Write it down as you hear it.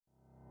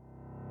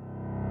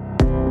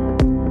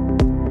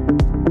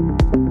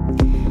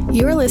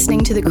You are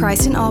listening to the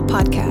Christ in All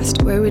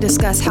podcast, where we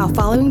discuss how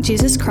following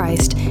Jesus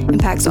Christ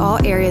impacts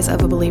all areas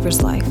of a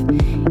believer's life.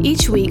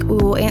 Each week, we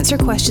will answer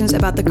questions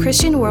about the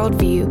Christian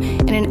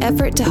worldview in an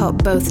effort to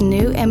help both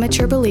new and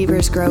mature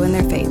believers grow in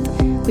their faith.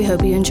 We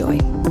hope you enjoy.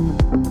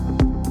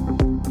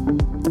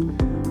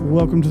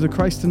 Welcome to the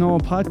Christ in All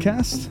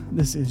podcast.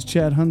 This is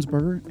Chad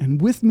Hunsberger,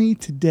 and with me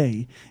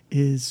today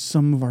is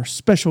some of our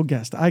special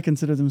guests. I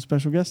consider them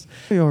special guests.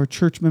 They are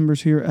church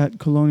members here at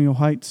Colonial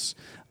Heights.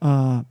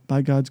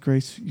 By God's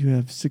grace, you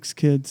have 6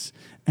 kids,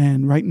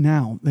 and right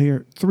now, they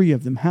are 3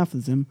 of them, half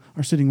of them,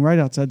 are sitting right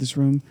outside this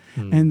room,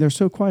 and they're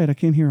so quiet I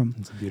can't hear them.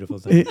 It's a beautiful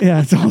thing.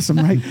 Yeah, it's awesome,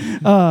 right?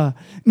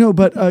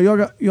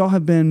 Y'all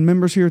have been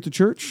members here at the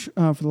church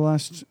for the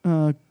last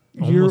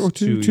year or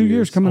two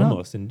years coming up.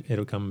 Almost, and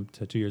it'll come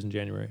to 2 years in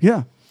January.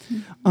 Yeah.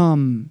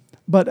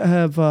 But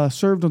have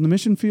served on the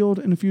mission field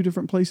in a few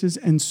different places.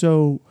 And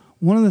so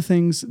one of the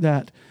things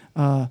that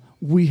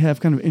we have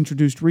kind of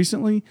introduced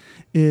recently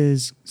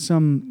is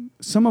some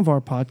of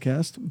our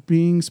podcasts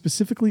being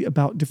specifically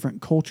about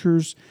different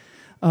cultures,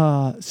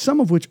 some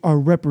of which are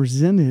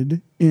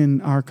represented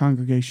in our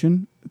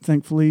congregation.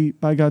 Thankfully,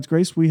 by God's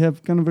grace, we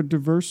have kind of a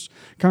diverse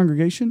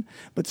congregation,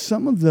 but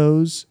some of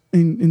those,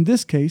 in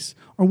this case,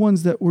 are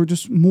ones that we're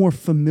just more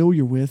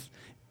familiar with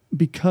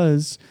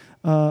because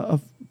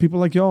of people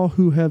like y'all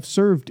who have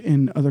served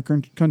in other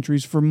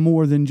countries for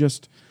more than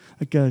just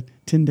like a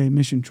 10-day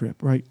mission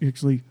trip, right? You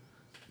actually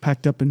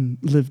packed up and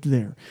lived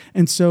there.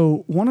 And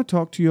so want to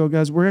talk to y'all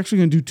guys. We're actually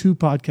going to do 2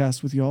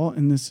 podcasts with y'all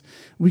in this.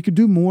 We could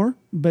do more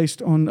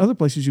based on other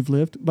places you've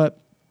lived,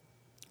 but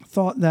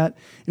thought that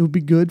it would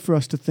be good for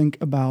us to think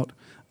about,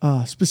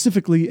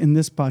 specifically in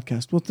this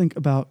podcast, we'll think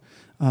about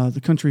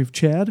the country of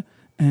Chad,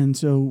 and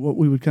so what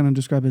we would kind of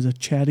describe as a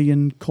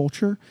Chadian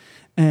culture.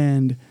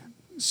 And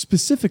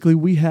specifically,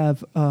 we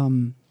have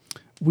a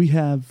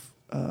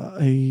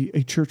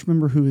church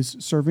member who is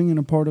serving in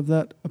a part of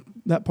that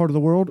part of the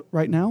world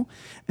right now.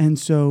 And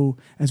so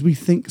as we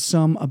think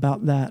some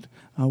about that,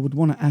 I would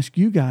want to ask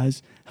you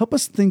guys, help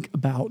us think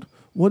about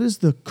what is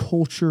the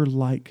culture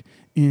like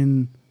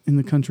in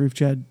the country of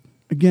Chad.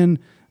 Again,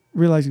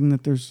 realizing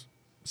that there's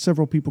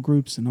several people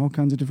groups and all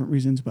kinds of different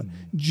reasons, but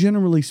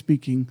generally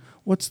speaking,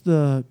 what's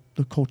the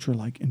culture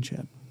like in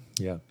Chad?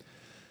 Yeah.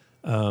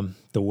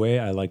 The way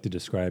I like to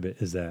describe it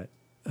is that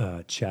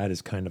Chad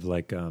is kind of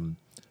like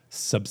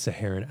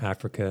sub-Saharan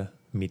Africa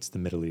meets the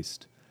Middle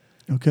East.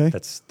 Okay.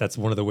 That's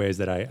one of the ways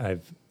that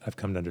I've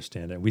come to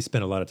understand it. We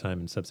spent a lot of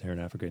time in sub-Saharan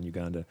Africa and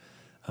Uganda,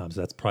 so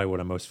that's probably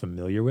what I'm most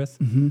familiar with.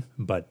 Mm-hmm.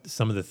 But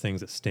some of the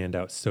things that stand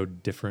out so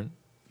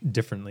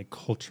differently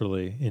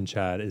culturally in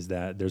Chad is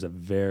that there's a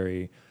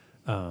very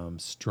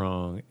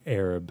strong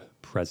Arab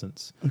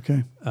presence.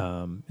 Okay.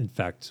 In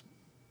fact,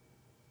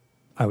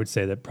 I would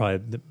say that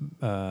probably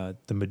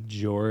the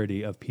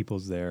majority of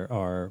peoples there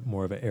are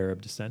more of an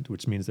Arab descent,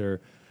 which means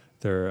they're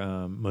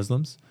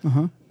Muslims.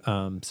 Uh-huh.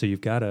 So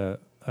you've got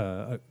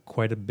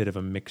quite a bit of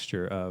a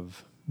mixture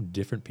of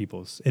different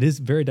peoples. It is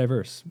very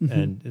diverse,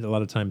 and a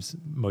lot of times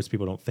most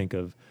people don't think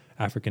of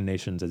African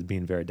nations as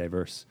being very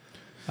diverse,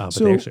 but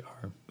they actually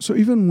are. So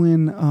even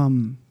when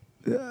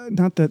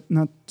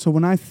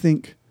when I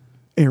think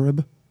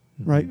Arab,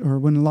 right, or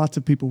when lots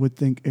of people would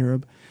think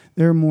Arab,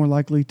 they're more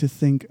likely to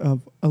think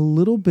of a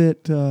little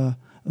bit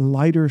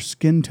lighter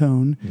skin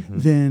tone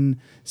than,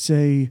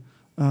 say,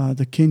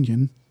 the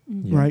Kenyan,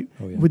 right?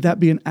 Oh, yeah. Would that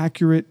be an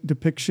accurate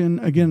depiction?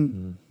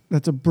 Again,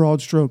 that's a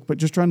broad stroke, but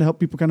just trying to help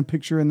people kind of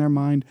picture in their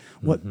mind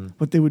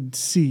what they would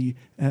see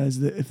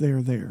if they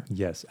are there.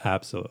 Yes,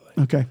 absolutely.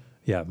 Okay.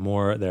 Yeah,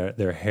 more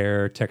their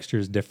hair texture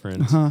is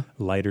different,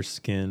 lighter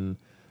skin.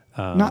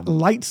 Not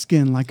light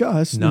skin like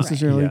us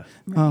necessarily,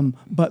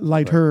 but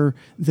lighter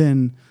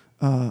than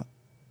like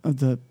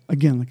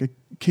a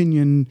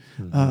Kenyan.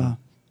 I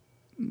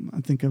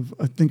think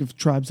of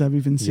tribes I've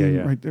even seen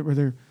right there where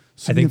they're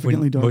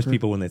significantly darker. Most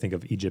people, when they think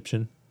of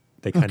Egyptian,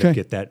 they kind of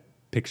get that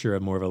picture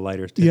of more of a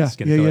lighter skin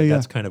color.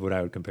 That's kind of what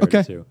I would compare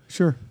it to.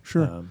 Sure.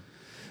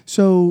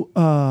 So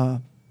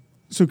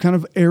kind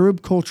of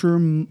Arab culture,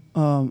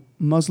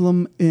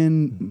 Muslim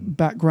in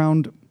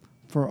background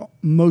for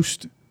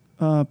most.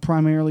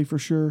 Primarily for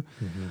sure.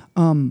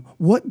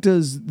 What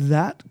does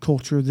that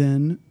culture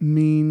then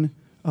mean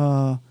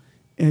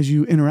as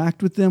you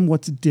interact with them?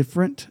 What's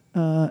different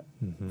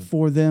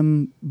for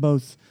them,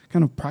 both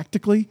kind of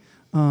practically,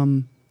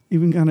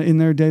 even kind of in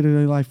their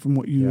day-to-day life from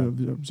what you have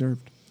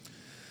observed?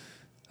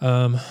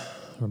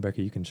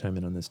 Rebecca, you can chime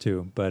in on this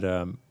too, but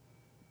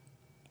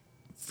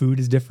food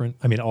is different.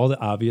 I mean, all the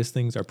obvious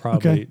things are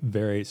probably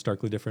very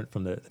starkly different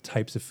from the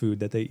types of food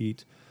that they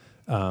eat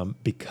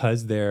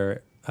because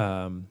they're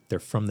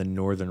from the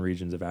northern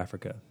regions of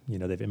Africa.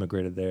 They've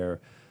immigrated there.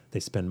 They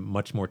spend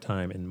much more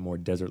time in more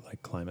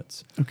desert-like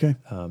climates. Okay.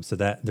 So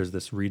that there's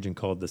this region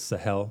called the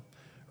Sahel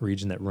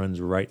region that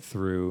runs right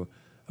through,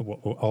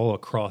 all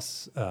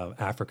across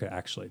Africa,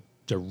 actually.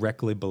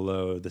 Directly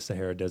below the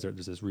Sahara Desert,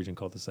 there's this region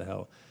called the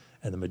Sahel.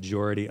 And the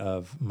majority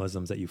of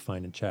Muslims that you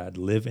find in Chad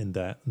live in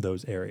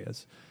those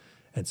areas.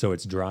 And so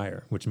it's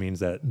drier, which means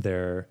that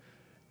they're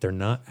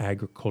not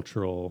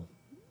agricultural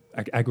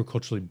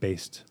agriculturally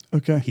based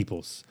Okay.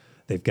 peoples.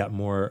 They've got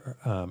more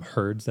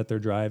herds that they're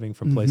driving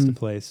from place to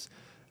place.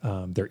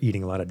 They're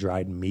eating a lot of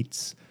dried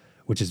meats,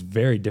 which is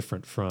very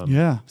different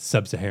from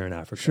sub-Saharan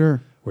Africa,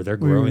 Sure. where they're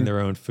growing their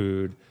own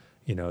food.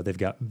 You know, they've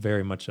got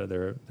very much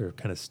their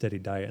kind of steady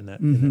diet in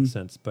that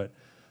sense. But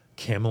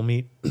camel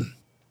meat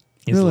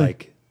is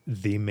like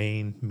the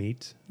main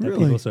meat that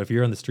people. So if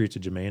you're on the streets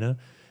of Jamena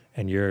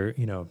and you're,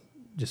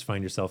 just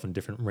find yourself in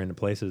different random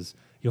places,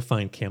 you'll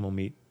find camel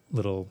meat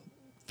little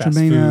fast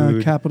Jamena,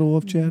 food. capital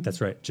of Chad.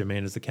 That's right.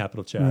 Jamena is the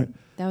capital of Chad. Right.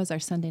 That was our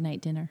Sunday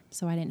night dinner,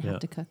 so I didn't have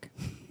to cook.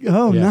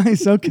 Oh,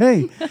 nice.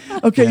 Okay.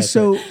 Okay. Yeah,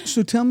 so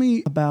tell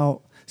me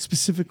about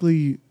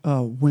specifically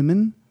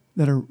women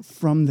that are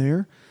from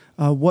there.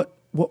 What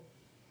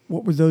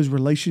were those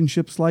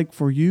relationships like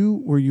for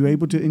you? Were you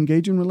able to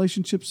engage in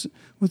relationships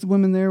with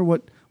women there?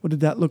 What did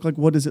that look like?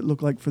 What does it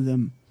look like for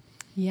them?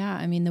 Yeah,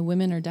 I mean, the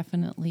women are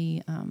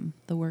definitely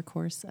the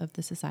workhorse of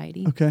the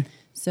society. Okay.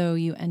 So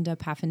you end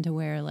up having to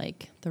wear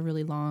like the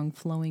really long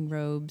flowing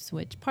robes,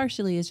 which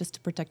partially is just to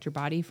protect your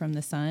body from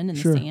the sun and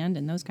the sand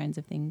and those kinds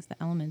of things, the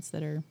elements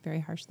that are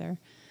very harsh there.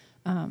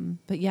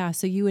 But yeah,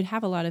 so you would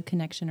have a lot of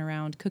connection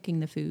around cooking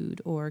the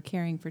food or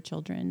caring for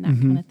children, that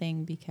kind of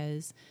thing,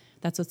 because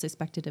that's what's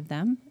expected of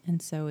them.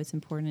 And so it's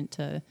important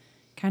to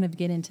kind of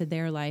get into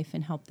their life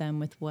and help them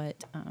with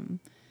what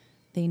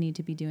they need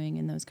to be doing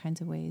in those kinds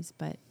of ways.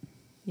 But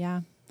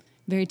yeah,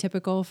 very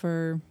typical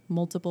for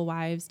multiple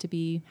wives to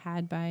be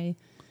had by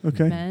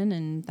men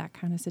and that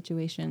kind of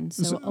situation.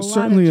 So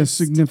certainly a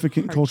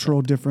significant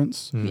cultural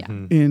difference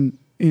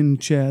in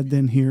Chad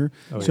than here.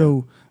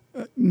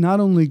 Not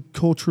only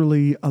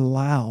culturally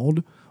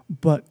allowed,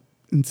 but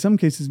in some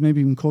cases maybe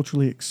even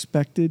culturally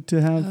expected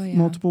to have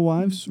multiple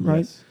wives, right?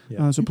 Yes.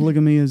 Yeah. So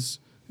polygamy is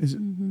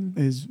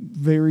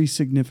very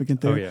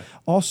significant there. Oh, yeah.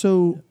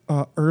 Also,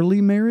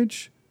 early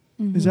marriage.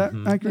 Is that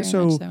accurate?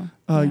 Very So,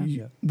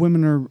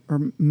 women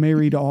are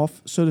married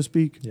off, so to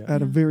speak,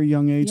 at a very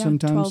young age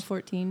sometimes. 12,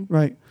 14.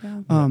 Right.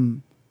 Yeah.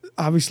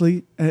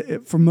 Obviously,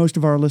 for most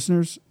of our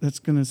listeners, that's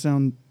going to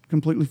sound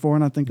completely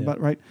foreign, I think about,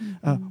 right?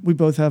 We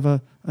both have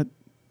a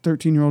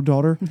 13-year-old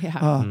daughter.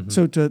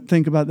 So to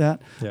think about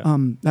that,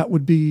 that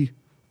would be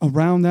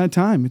around that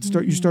time.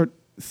 You start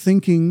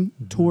thinking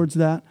towards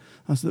that.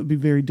 So that would be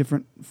very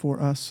different for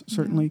us,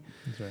 certainly.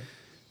 That's right.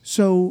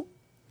 So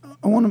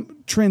I want to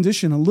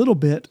transition a little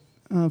bit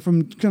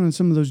from kind of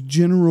some of those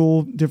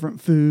general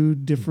different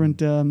food,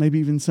 different maybe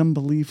even some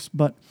beliefs,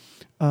 but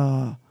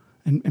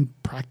and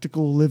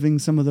practical living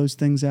some of those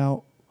things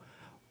out.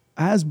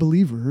 As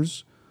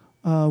believers,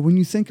 when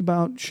you think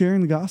about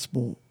sharing the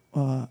gospel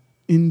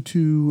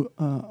into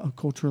a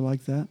culture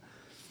like that,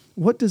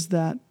 what does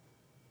that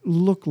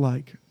look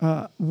like?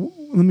 Let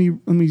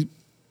me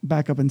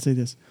back up and say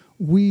this: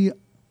 we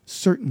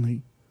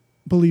certainly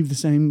believe the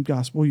same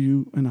gospel,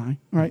 you and I,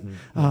 right?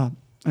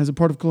 As a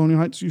part of Colonial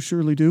Heights, you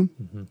surely do.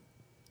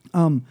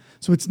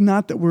 So it's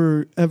not that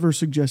we're ever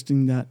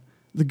suggesting that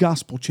the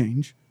gospel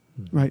change,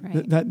 right?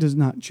 That does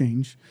not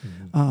change.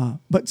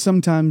 But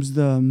sometimes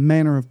the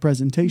manner of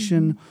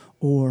presentation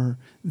or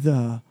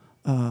the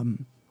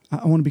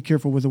I want to be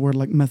careful with a word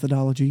like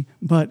methodology,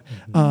 but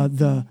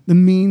the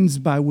means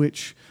by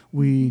which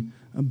we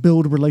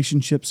build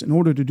relationships in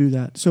order to do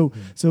that. So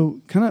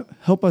kind of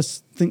help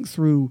us think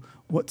through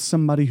what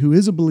somebody who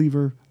is a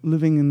believer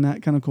living in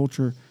that kind of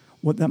culture,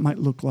 what that might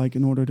look like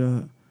in order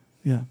to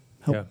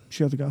help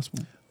share the gospel.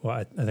 Well,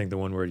 I think the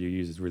one word you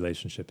use is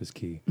relationship is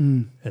key.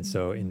 And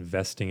so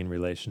investing in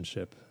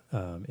relationship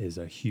is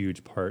a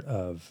huge part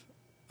of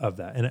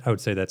that. And I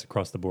would say that's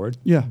across the board.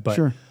 Yeah, but,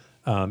 sure.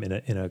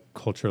 In a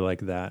culture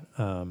like that,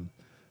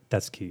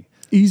 that's key.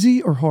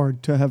 Easy or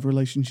hard to have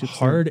relationships?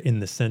 Hard in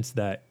the sense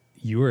that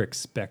you are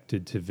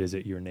expected to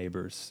visit your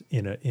neighbors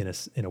in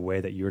a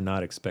way that you're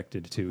not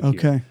expected to.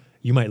 Okay. Here.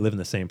 You might live in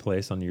the same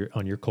place on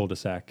your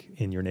cul-de-sac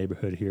in your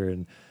neighborhood here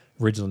in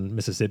Ridgeland,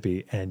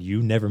 Mississippi, and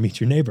you never meet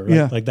your neighbor. Right?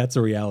 Yeah. Like that's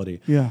a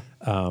reality. Yeah.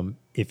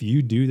 If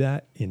you do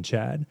that in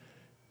Chad,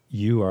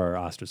 you are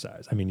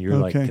ostracized. I mean, you're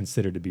like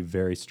considered to be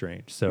very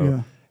strange.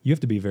 So you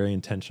have to be very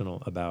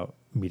intentional about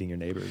meeting your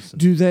neighbors.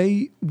 Do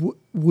they,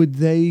 would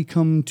they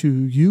come to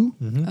you?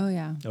 Oh,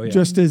 yeah.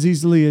 Just as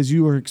easily as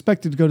you are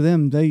expected to go to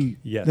them, they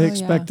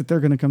expect that they're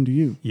going to come to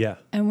you. Yeah.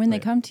 And when they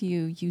come to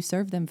you, you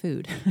serve them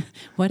food.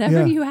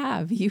 Whatever you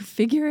have, you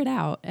figure it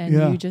out. And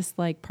you just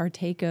like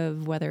partake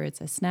of, whether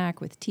it's a snack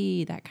with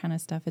tea, that kind of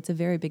stuff. It's a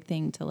very big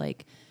thing to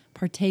like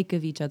partake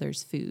of each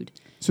other's food.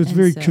 So it's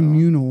very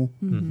communal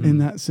in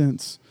that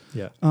sense.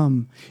 Yeah.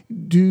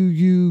 Do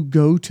you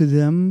go to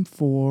them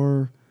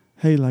for,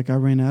 hey, like I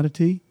ran out of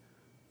tea?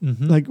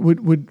 Like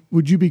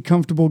would you be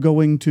comfortable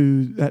going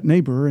to that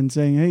neighbor and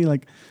saying, hey,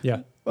 like,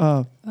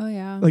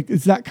 like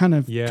it's that kind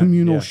of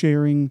communal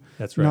sharing.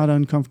 That's right. Not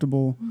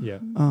uncomfortable. Yeah.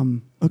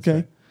 Okay.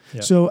 Right.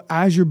 Yeah. So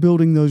as you're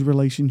building those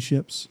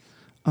relationships,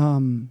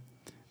 I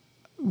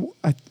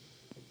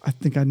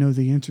think I know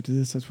the answer to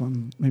this. That's why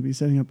I'm maybe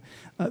setting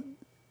up.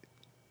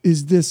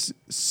 Is this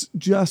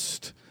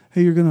just,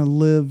 hey, you're going to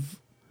live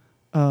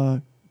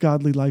a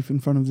godly life in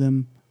front of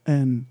them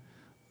and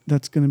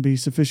that's going to be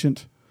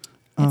sufficient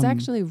It's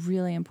actually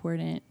really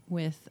important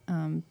with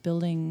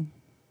building,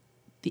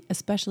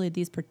 especially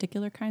these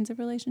particular kinds of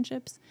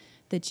relationships,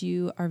 that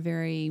you are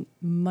very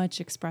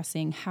much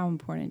expressing how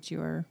important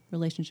your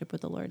relationship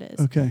with the Lord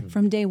is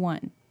from day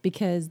one,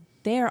 because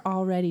they are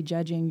already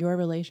judging your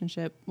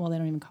relationship. Well, they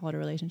don't even call it a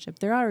relationship.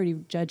 They're already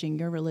judging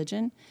your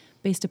religion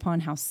based upon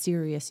how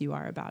serious you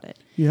are about it.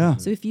 Yeah.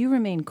 So if you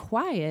remain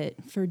quiet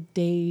for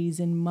days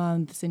and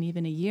months and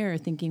even a year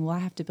thinking, well, I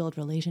have to build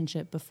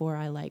relationship before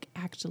I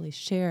actually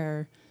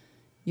share,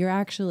 you're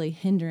actually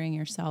hindering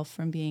yourself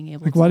from being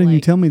able to. Why didn't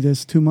you tell me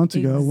this 2 months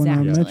ago when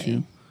I met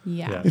you?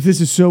 Yeah. If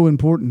this is so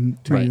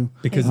important to you.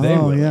 Because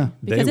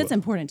because it's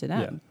important to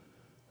them.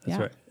 That's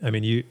right. I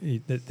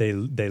mean, they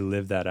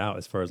live that out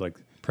as far as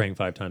praying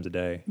 5 times a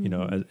day. You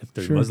know, if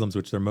they're Muslims,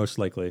 which they're most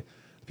likely,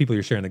 the people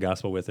you're sharing the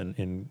gospel with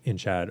in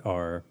Chad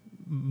are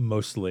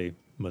mostly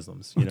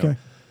Muslims. You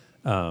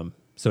know,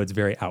 so it's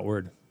very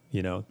outward.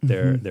 You know,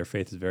 their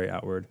faith is very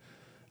outward,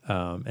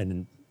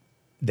 and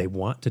they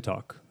want to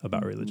talk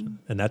about religion,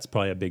 and that's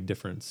probably a big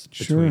difference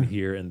between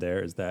here and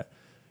there. Is that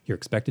you're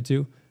expected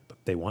to, but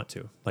they want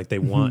to. They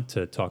want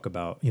to talk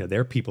about. You know,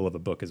 they're people of a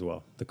book as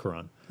well, the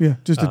Quran. Yeah,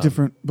 just a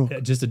different book.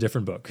 Just a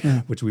different book,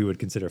 which we would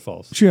consider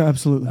false. Sure,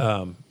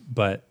 absolutely.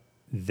 But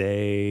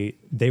they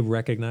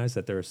recognize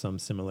that there are some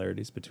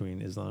similarities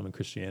between Islam and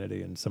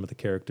Christianity, and some of the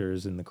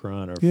characters in the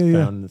Quran are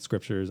found in the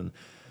scriptures, and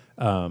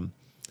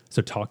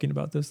so talking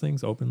about those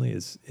things openly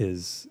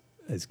is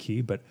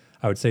key. But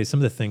I would say some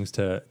of the things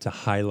to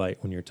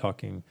highlight when you're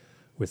talking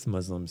with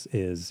Muslims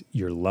is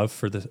your love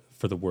for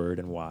the word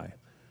and why.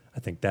 I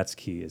think that's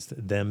key, is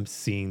them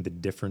seeing the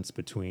difference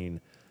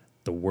between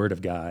the word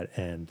of God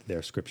and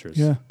their scriptures.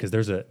 Yeah. Because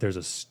there's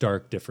a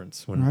stark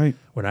difference. When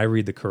I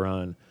read the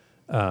Quran,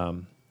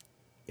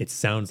 it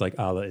sounds like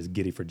Allah is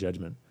giddy for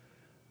judgment.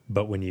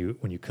 But when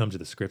you come to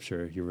the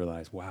scripture, you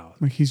realize, wow,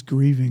 he's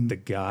grieving. The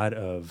God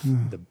of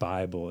the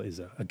Bible is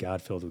a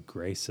God filled with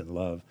grace and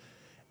love.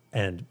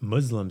 And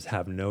Muslims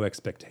have no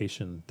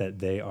expectation that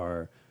they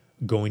are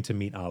going to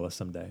meet Allah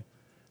someday.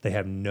 They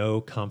have no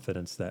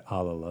confidence that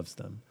Allah loves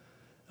them.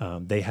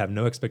 They have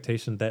no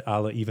expectation that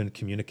Allah even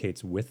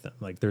communicates with them.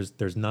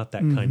 There's not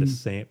that kind of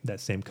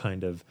same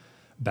kind of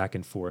back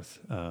and forth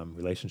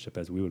relationship,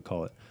 as we would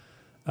call it.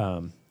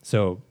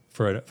 So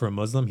for a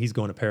Muslim, he's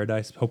going to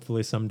paradise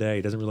hopefully someday.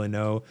 He doesn't really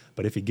know,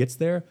 but if he gets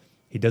there,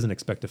 he doesn't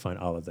expect to find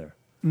Allah there,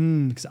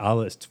 because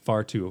Allah is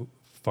far too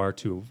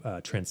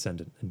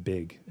transcendent and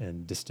big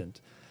and distant.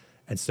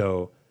 And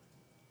so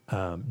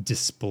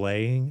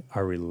displaying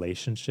our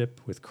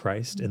relationship with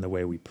Christ in the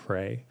way we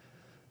pray,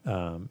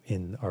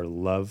 in our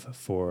love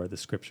for the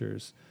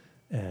scriptures,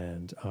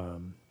 and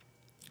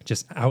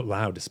just out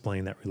loud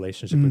displaying that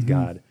relationship with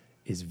God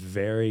is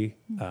very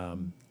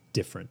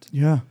different.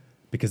 Yeah.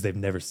 Because they've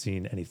never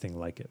seen anything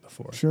like it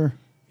before. Sure.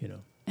 You know.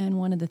 And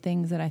one of the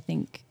things that I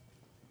think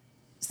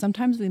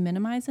sometimes we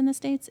minimize in the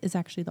States is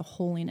actually the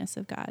holiness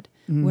of God.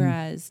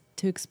 Whereas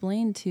to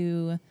explain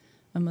to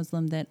a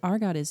Muslim that our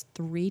God is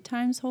 3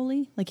 times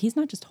holy, he's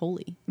not just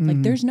holy.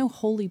 There's no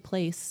holy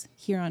place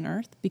here on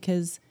earth,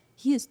 because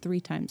he is 3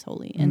 times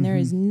holy. And there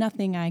is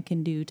nothing I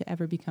can do to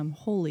ever become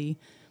holy,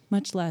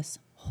 much less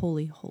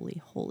holy,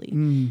 holy, holy.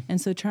 And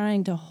so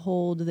trying to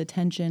hold the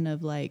tension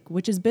of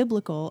which is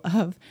biblical,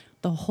 of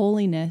the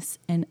holiness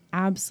and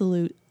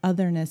absolute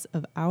otherness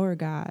of our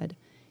God,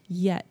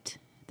 yet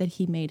that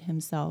he made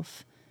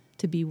himself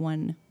to be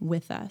one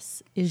with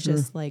us, is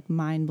just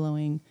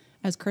mind-blowing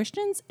as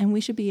Christians. And we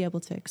should be able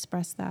to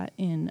express that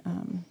in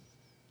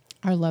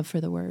our love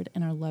for the word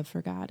and our love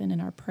for God and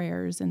in our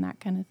prayers and that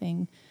kind of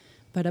thing.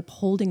 But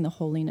upholding the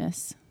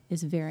holiness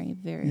is very,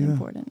 very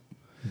important.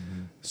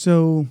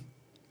 So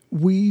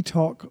we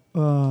talk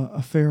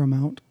a fair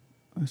amount.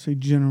 I say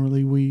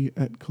generally, we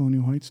at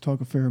Colonial Heights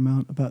talk a fair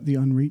amount about the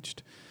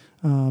unreached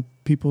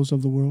peoples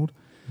of the world.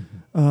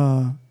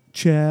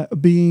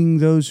 Chad, being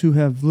those who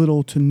have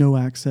little to no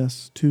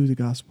access to the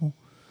gospel,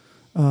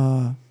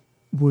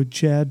 would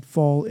Chad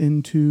fall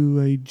into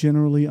a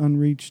generally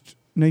unreached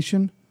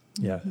nation?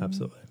 Yeah,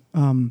 absolutely.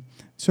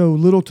 So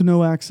little to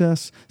no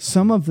access.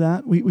 Some of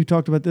that, we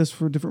talked about this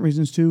for different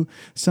reasons too.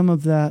 Some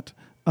of that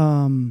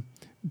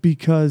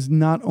because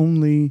not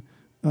only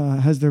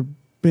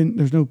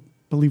there's no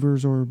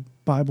believers or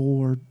Bible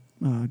or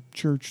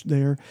church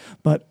there,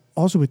 but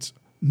also it's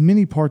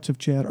many parts of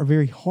Chad are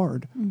very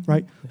hard,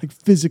 right?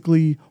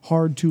 Physically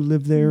hard to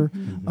live there.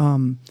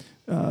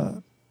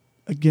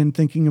 Again,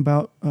 thinking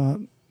about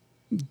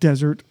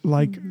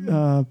desert-like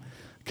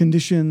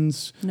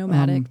conditions.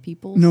 Nomadic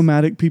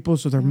people.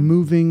 So they're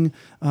moving.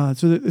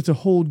 So that it's a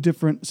whole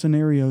different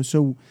scenario.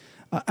 So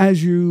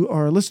as you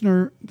are a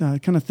listener,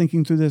 kind of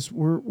thinking through this,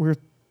 we're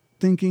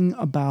thinking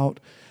about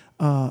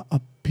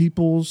a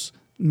people's,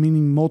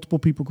 meaning multiple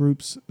people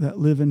groups that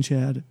live in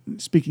Chad,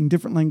 speaking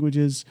different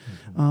languages,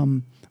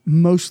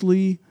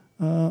 mostly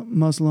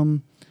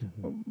Muslim,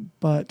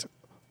 but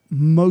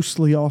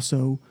mostly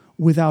also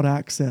without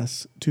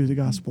access to the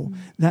gospel.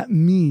 That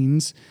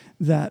means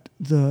that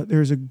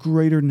there's a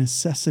greater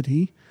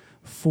necessity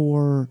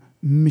for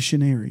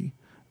missionary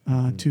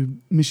to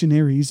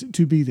missionaries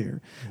to be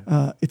there.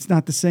 It's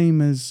not the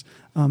same as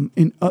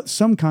in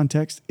some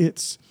context.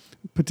 It's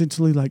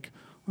potentially like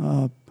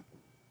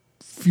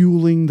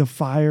fueling the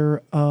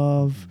fire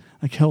of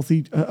like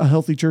a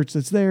healthy church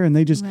that's there, and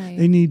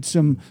they need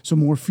some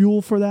more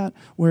fuel for that.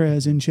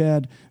 Whereas in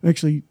Chad, we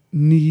actually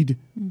need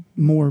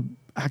more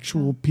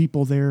actual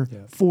people there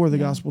for the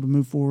gospel to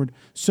move forward,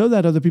 so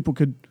that other people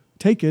could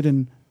take it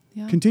and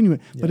continue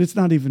it. But it's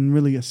not even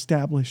really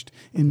established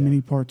in many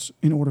parts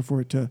in order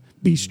for it to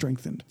be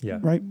strengthened. Yeah,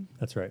 right.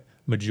 That's right.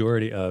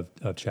 Majority of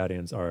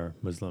Chadians are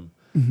Muslim.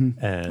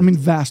 Mm-hmm. And I mean,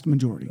 vast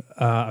majority.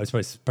 I was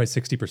probably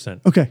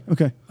 60%.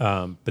 Okay.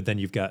 But then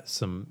you've got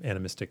some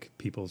animistic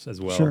peoples as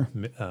well. Sure.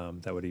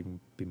 That would even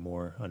be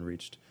more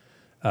unreached.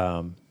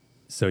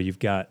 So you've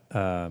got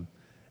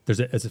there's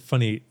a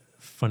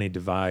funny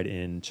divide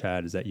in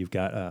Chad is that you've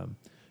got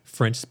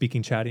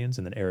French-speaking Chadians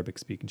and then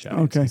Arabic-speaking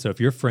Chadians. Okay. So if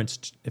you're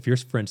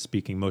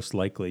French-speaking, most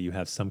likely you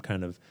have some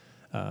kind of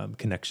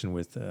connection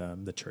with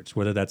the church,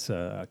 whether that's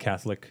a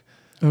Catholic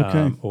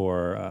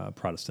or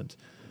Protestant.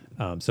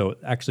 So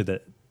actually,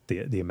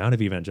 the amount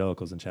of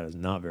evangelicals in Chad is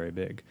not very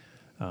big,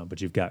 but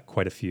you've got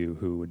quite a few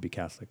who would be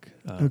Catholic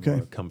or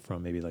come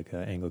from maybe like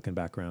an Anglican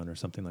background or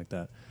something like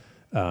that.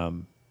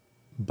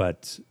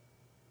 But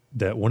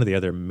one of the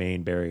other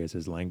main barriers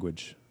is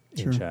language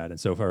in Chad. And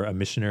so for a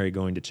missionary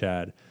going to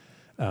Chad,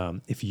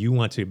 if you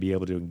want to be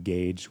able to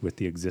engage with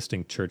the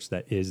existing church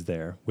that is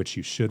there, which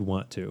you should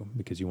want to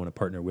because you want to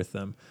partner with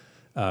them,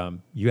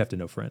 you have to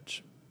know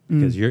French.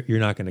 Because you're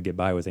not going to get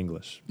by with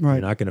English. Right.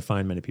 You're not going to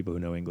find many people who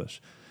know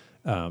English.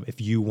 If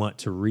you want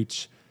to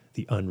reach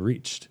the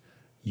unreached,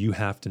 you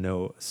have to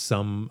know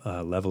some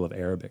level of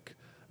Arabic,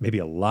 maybe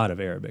a lot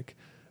of Arabic,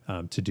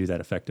 to do that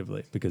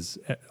effectively. Because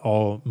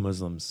all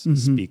Muslims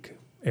speak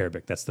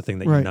Arabic. That's the thing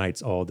that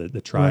unites all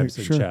the tribes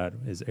in Chad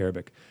is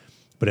Arabic.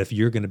 But if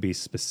you're going to be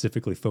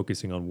specifically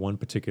focusing on one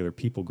particular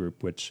people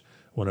group, which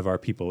one of our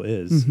people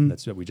is,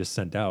 that's what we just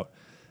sent out,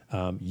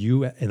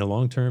 you, in the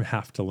long term,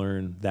 have to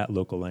learn that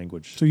local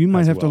language. So you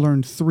might have to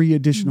learn 3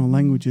 additional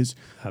languages.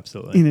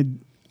 Absolutely.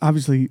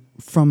 Obviously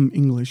from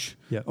English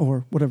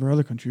or whatever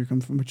other country you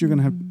come from, but you're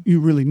going to you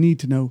really need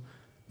to know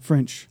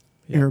French,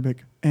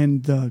 Arabic,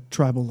 and the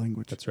tribal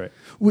language. That's right.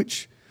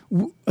 Which,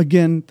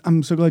 again,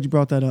 I'm so glad you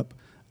brought that up.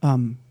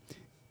 The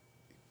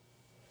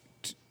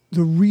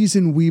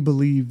reason we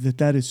believe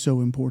that is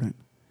so important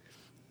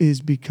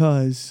is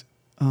because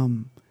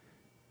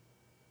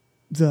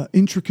the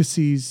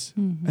intricacies,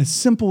 as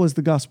simple as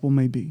the gospel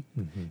may be,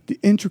 the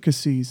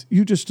intricacies,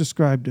 you just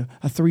described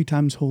a 3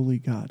 times holy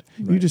God.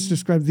 Right. You just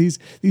described these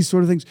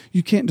sort of things.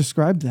 You can't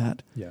describe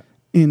that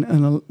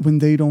when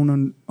they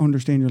don't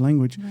understand your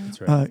language. Right.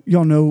 That's right.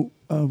 Y'all know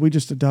we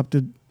just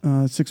adopted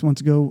 6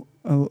 months ago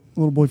a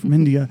little boy from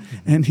India,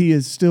 and he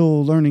is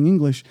still learning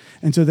English.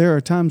 And so there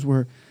are times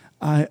where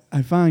I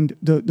find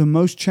the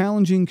most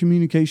challenging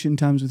communication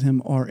times with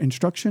him are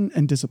instruction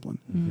and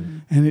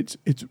discipline. And it's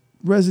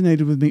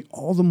resonated with me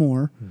all the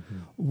more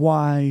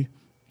why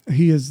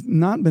he has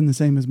not been the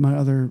same as my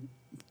other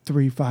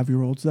 3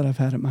 5-year-olds that I've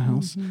had at my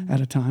house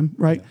at a time,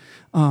 right?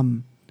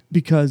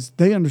 Because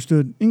they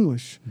understood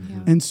English.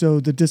 And so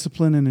the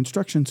discipline and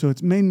instruction, so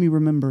it's made me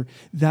remember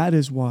that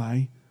is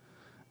why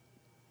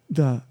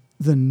the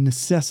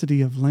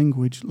necessity of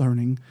language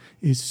learning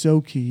is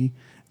so key.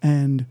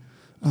 And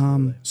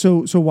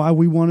so why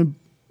we want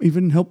to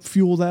even help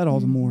fuel that all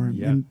the more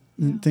and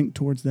think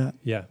towards that.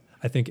 Yeah.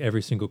 I think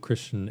every single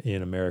Christian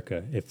in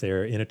America, if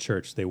they're in a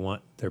church, they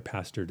want their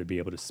pastor to be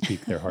able to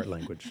speak their heart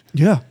language.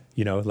 Yeah.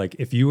 You know, like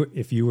if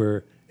we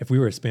were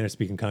a Spanish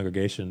speaking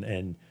congregation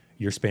and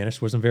your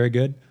Spanish wasn't very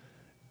good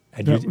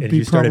and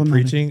you started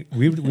preaching,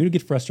 we would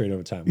get frustrated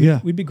over time.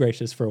 We'd be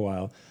gracious for a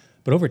while,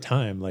 but over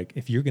time, like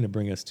if you're going to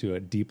bring us to a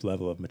deep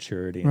level of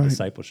maturity and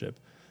discipleship,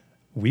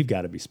 we've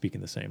got to be speaking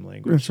the same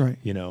language. That's right.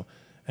 You know,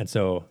 and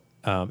so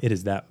it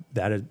is that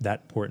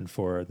important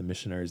for the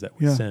missionaries that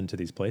we send to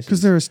these places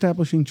because they're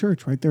establishing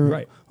church, right?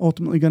 They're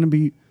ultimately going to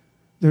be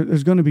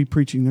there's going to be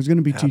preaching, there's going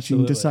to be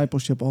teaching,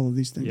 discipleship, all of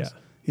these things.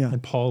 Yeah.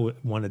 And Paul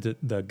wanted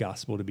the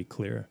gospel to be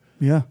clear.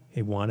 Yeah,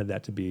 he wanted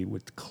that to be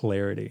with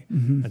clarity.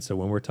 And so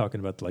when we're talking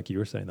about, like you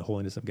were saying, the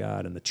holiness of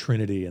God and the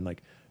Trinity, and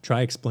like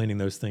try explaining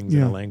those things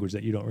in a language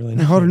that you don't really know.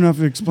 They're hard enough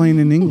to explain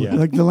in English,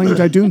 like the language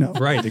I do know.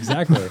 Right.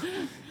 Exactly.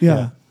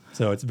 Yeah.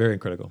 So it's very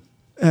critical.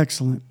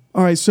 Excellent.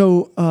 All right.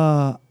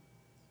 So.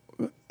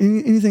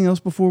 Anything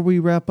else before we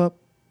wrap up?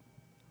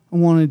 I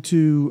wanted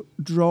to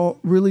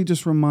really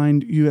just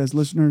remind you as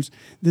listeners,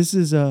 this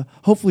is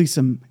hopefully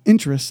some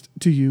interest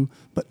to you,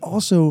 but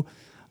also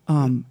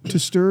to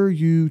stir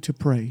you to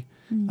pray.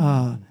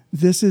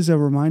 This is a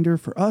reminder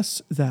for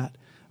us that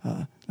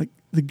like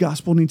the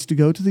gospel needs to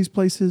go to these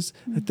places,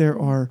 that there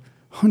are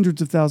hundreds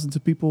of thousands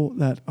of people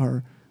that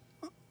are,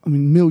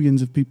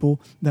 millions of people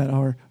that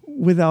are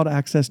without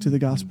access to the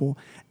gospel.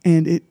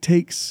 And it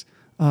takes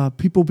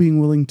people being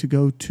willing to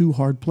go to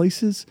hard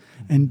places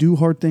and do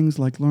hard things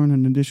like learn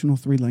an additional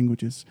 3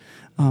 languages.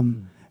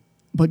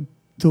 But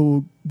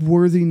the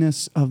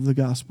worthiness of the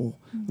gospel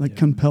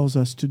compels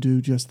us to do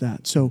just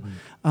that. So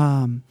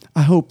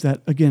I hope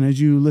that, again, as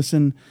you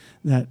listen,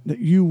 that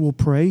you will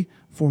pray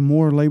for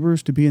more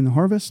laborers to be in the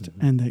harvest,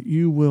 and that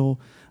you will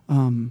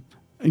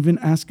even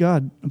ask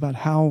God about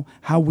how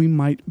we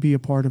might be a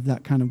part of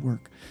that kind of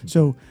work.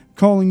 So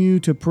calling you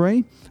to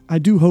pray. I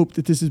do hope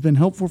that this has been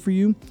helpful for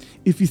you.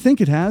 If you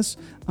think it has,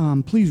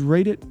 please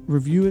rate it,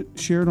 review it,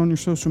 share it on your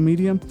social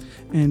media.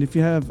 And if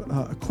you have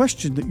a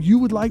question that you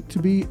would like to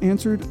be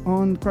answered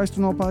on Christ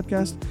in All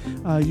podcast,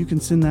 you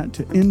can send that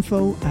to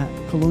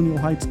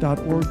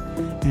info@colonialheights.org.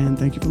 And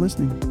thank you for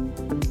listening.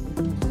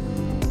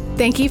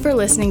 Thank you for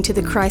listening to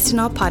the Christ in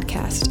All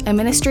podcast, a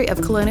ministry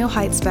of Colonial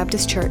Heights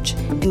Baptist Church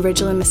in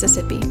Ridgeland,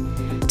 Mississippi.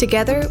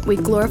 Together, we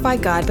glorify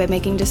God by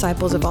making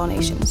disciples of all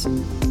nations.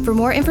 For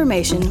more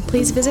information,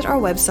 please visit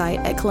our website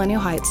at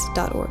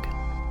colonialheights.org.